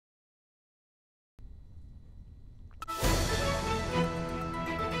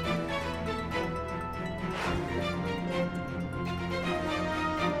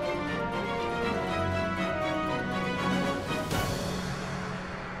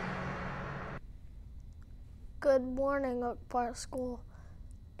Good morning, Oak Park School,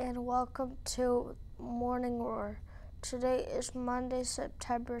 and welcome to Morning Roar. Today is Monday,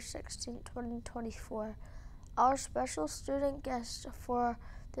 September 16, 2024. Our special student guest for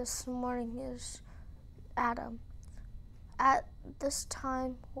this morning is Adam. At this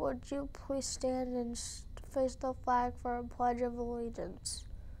time, would you please stand and face the flag for a Pledge of Allegiance?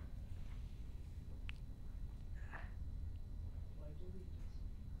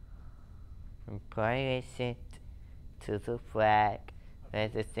 Pledge to the flag,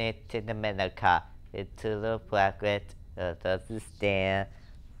 representing America, and to the flag that does stand,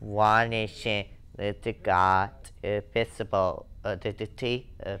 one nation, under God, indivisible, identity,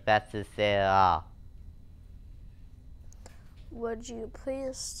 and justice for all. Would you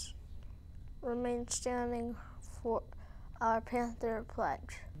please remain standing for our Panther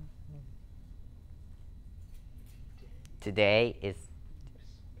Pledge? Today is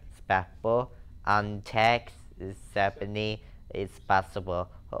special on text 70 is possible.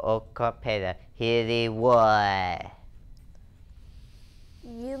 Occupy here wood.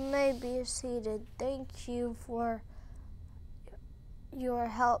 You may be seated. Thank you for your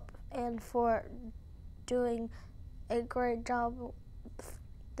help and for doing a great job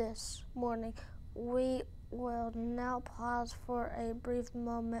this morning. We will now pause for a brief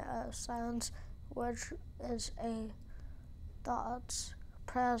moment of silence, which is a thoughts,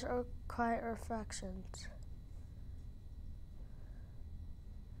 prayers, or quiet reflections.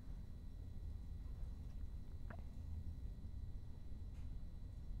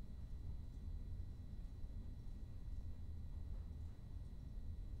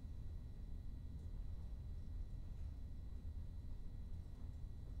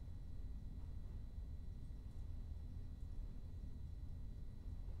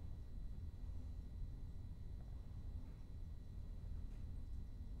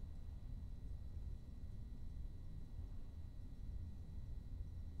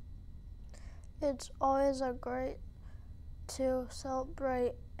 It's always a great to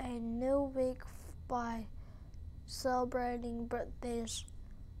celebrate a new week by celebrating birthdays.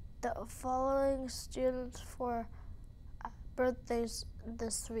 The following students for birthdays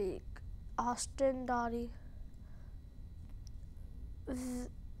this week: Austin Dottie,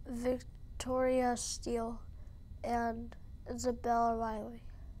 Victoria Steele, and Isabella Riley.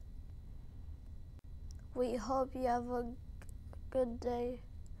 We hope you have a good day.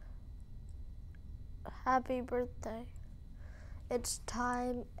 Happy birthday. It's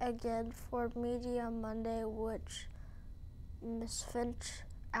time again for Media Monday, which Miss Finch,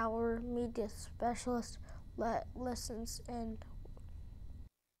 our media specialist, listens in.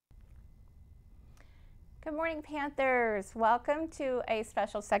 Good morning, Panthers. Welcome to a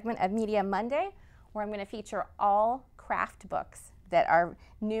special segment of Media Monday, where I'm going to feature all craft books that are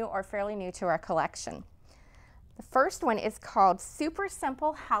new or fairly new to our collection. The first one is called Super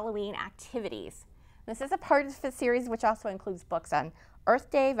Simple Halloween Activities. This is a part of the series which also includes books on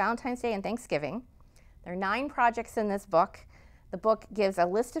Earth Day, Valentine's Day, and Thanksgiving. There are 9 projects in this book. The book gives a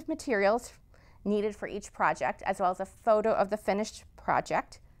list of materials needed for each project, as well as a photo of the finished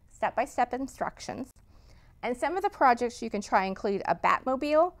project, step-by-step instructions. And some of the projects you can try include a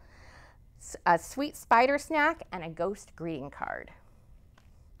Batmobile, a sweet spider snack, and a ghost greeting card.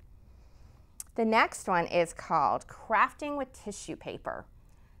 The next one is called Crafting with Tissue Paper.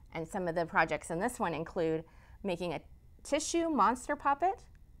 And some of the projects in this one include making a tissue monster puppet,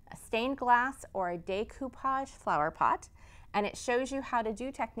 a stained glass, or a decoupage flower pot. And it shows you how to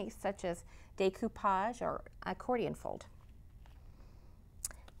do techniques such as decoupage or accordion fold.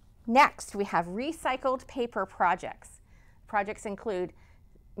 Next, we have recycled paper projects. Projects include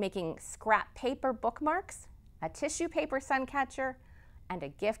making scrap paper bookmarks, a tissue paper sun catcher, and a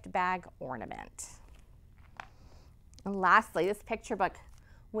gift bag ornament. And lastly, this picture book,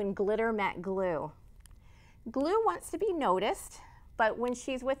 When Glitter Met Glue. Glue wants to be noticed, but when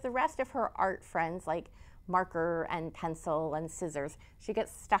she's with the rest of her art friends, like marker and pencil and scissors, she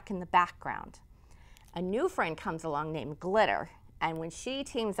gets stuck in the background. A new friend comes along named Glitter, and when she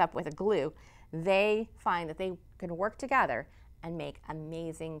teams up with a glue, they find that they can work together and make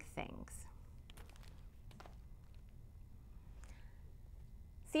amazing things.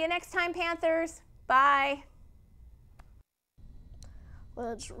 See you next time, Panthers. Bye.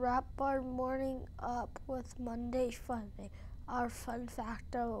 Let's wrap our morning up with Monday Fun Day, our fun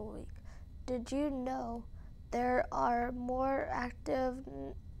fact of the week. Did you know there are more active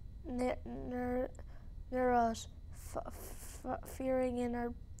neurons firing in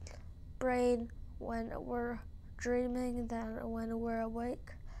our brain when we're dreaming than when we're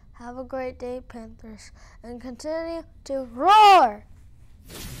awake? Have a great day, Panthers, and continue to roar!